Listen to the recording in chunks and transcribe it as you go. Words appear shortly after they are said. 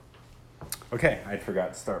Okay, I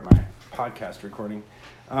forgot to start my podcast recording.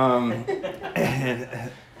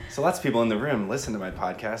 And so lots of people in the room listen to my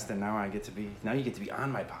podcast, and now you get to be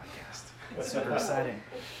on my podcast. It's super exciting.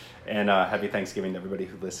 And happy Thanksgiving to everybody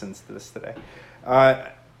who listens to this today.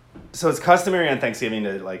 So it's customary on Thanksgiving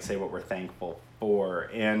to say what we're thankful for.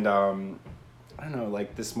 And I don't know,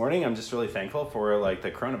 this morning I'm just really thankful for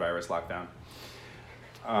the coronavirus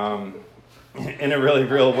lockdown. In a really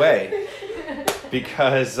real way.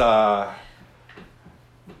 Because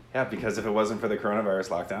if it wasn't for the coronavirus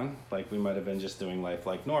lockdown, we might have been just doing life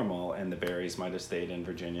like normal, and the Berries might have stayed in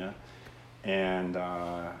Virginia. And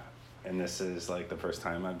this is the first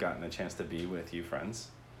time I've gotten a chance to be with you friends.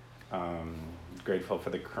 Grateful for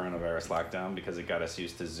the coronavirus lockdown because it got us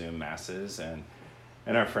used to Zoom masses, and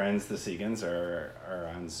our friends, the Segans,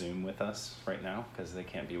 are on Zoom with us right now because they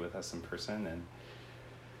can't be with us in person.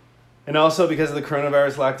 And also because of the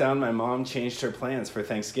coronavirus lockdown, my mom changed her plans for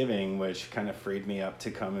Thanksgiving, which kind of freed me up to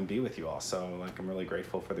come and be with you all. So I'm really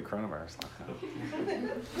grateful for the coronavirus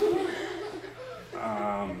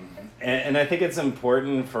lockdown. And I think it's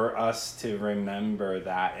important for us to remember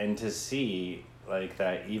that and to see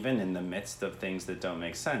that even in the midst of things that don't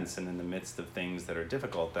make sense and in the midst of things that are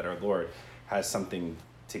difficult, that our Lord has something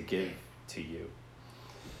to give to you.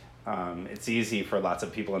 It's easy for lots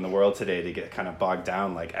of people in the world today to get kind of bogged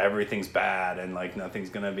down, everything's bad and nothing's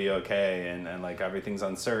going to be okay and everything's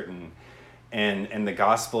uncertain. And the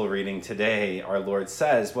gospel reading today, our Lord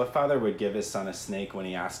says, what father would give his son a snake when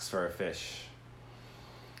he asks for a fish?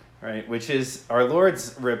 Right? Which is our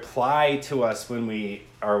Lord's reply to us when we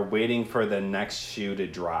are waiting for the next shoe to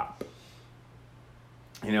drop.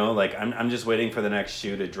 I'm just waiting for the next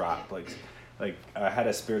shoe to drop. I had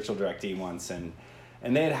a spiritual directee once, and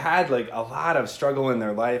they had a lot of struggle in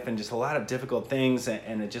their life and just a lot of difficult things,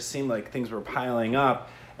 and it just seemed like things were piling up,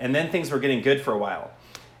 and then things were getting good for a while.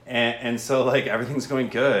 And so everything's going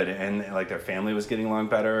good, and their family was getting along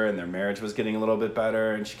better, and their marriage was getting a little bit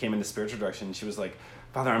better, and she came into spiritual direction, and she was like,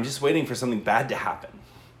 Father, I'm just waiting for something bad to happen.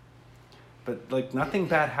 But nothing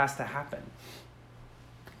bad has to happen.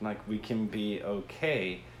 We can be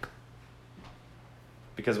okay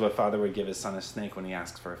because what father would give his son a snake when he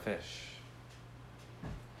asks for a fish?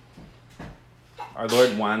 Our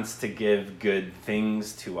Lord wants to give good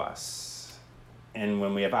things to us. And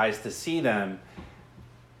when we have eyes to see them,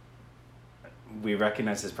 we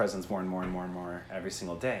recognize his presence more and more and more and more every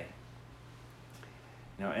single day.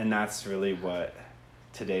 And that's really what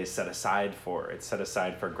today is set aside for. It's set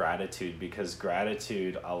aside for gratitude, because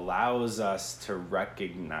gratitude allows us to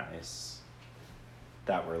recognize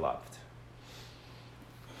that we're loved.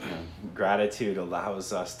 Gratitude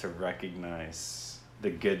allows us to recognize the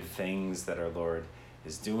good things that our Lord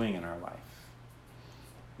is doing in our life.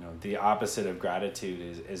 The opposite of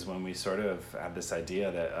gratitude is when we sort of have this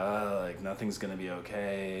idea that, nothing's going to be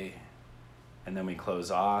okay. And then we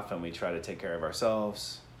close off and we try to take care of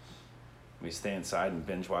ourselves. We stay inside and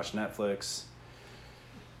binge watch Netflix,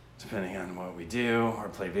 depending on what we do, or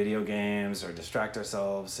play video games, or distract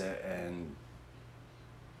ourselves, and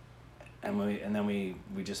then we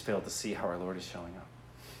just fail to see how our Lord is showing up.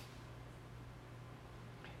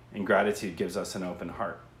 And gratitude gives us an open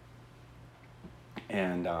heart,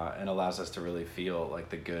 and allows us to really feel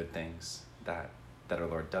the good things that our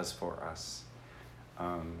Lord does for us.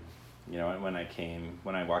 When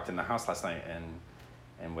I walked in the house last night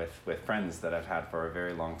and with friends that I've had for a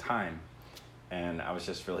very long time, and I was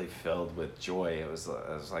just really filled with joy. It was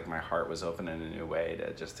like my heart was open in a new way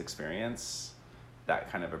to just experience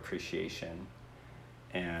that kind of appreciation,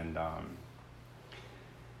 and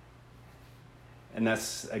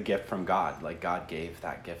that's a gift from God. God gave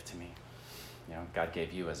that gift to me. God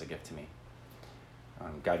gave you as a gift to me.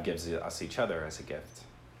 God gives us each other as a gift,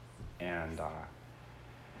 and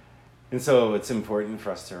so it's important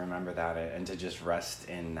for us to remember that and to just rest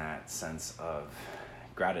in that sense of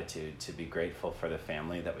gratitude, to be grateful for the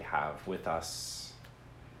family that we have with us.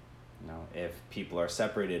 If people are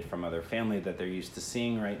separated from other family that they're used to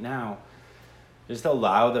seeing right now, just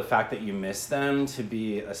allow the fact that you miss them to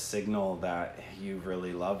be a signal that you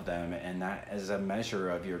really love them, and that is a measure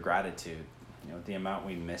of your gratitude. The amount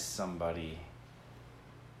we miss somebody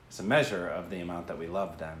is a measure of the amount that we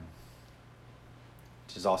love them,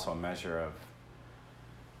 which is also a measure of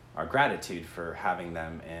our gratitude for having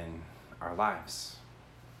them in our lives.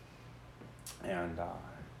 And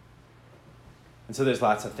so there's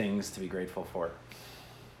lots of things to be grateful for.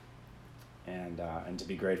 And to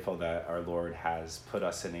be grateful that our Lord has put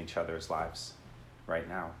us in each other's lives right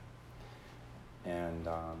now. And,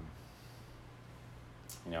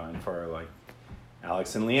 and for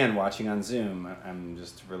Alex and Leanne watching on Zoom. I'm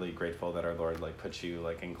just really grateful that our Lord puts you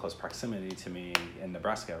in close proximity to me in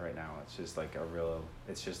Nebraska right now. It's just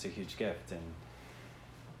it's just a huge gift,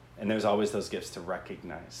 and there's always those gifts to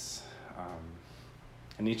recognize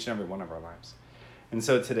in each and every one of our lives. And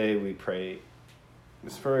so today we pray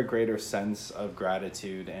just for a greater sense of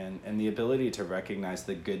gratitude and the ability to recognize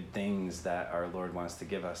the good things that our Lord wants to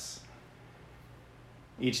give us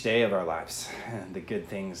each day of our lives, and the good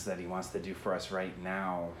things that he wants to do for us right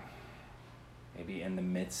now, maybe in the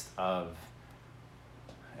midst of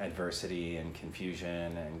adversity and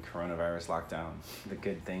confusion and coronavirus lockdown, the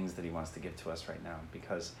good things that he wants to give to us right now,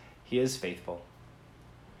 because he is faithful.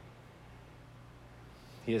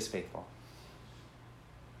 He is faithful.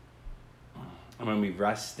 And when we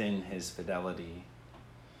rest in his fidelity,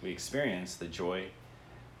 we experience the joy,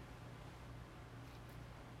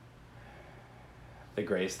 the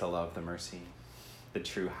grace, the love, the mercy, the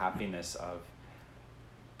true happiness of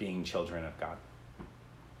being children of God.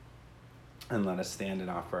 And let us stand and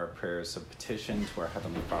offer our prayers of petition to our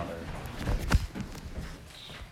Heavenly Father.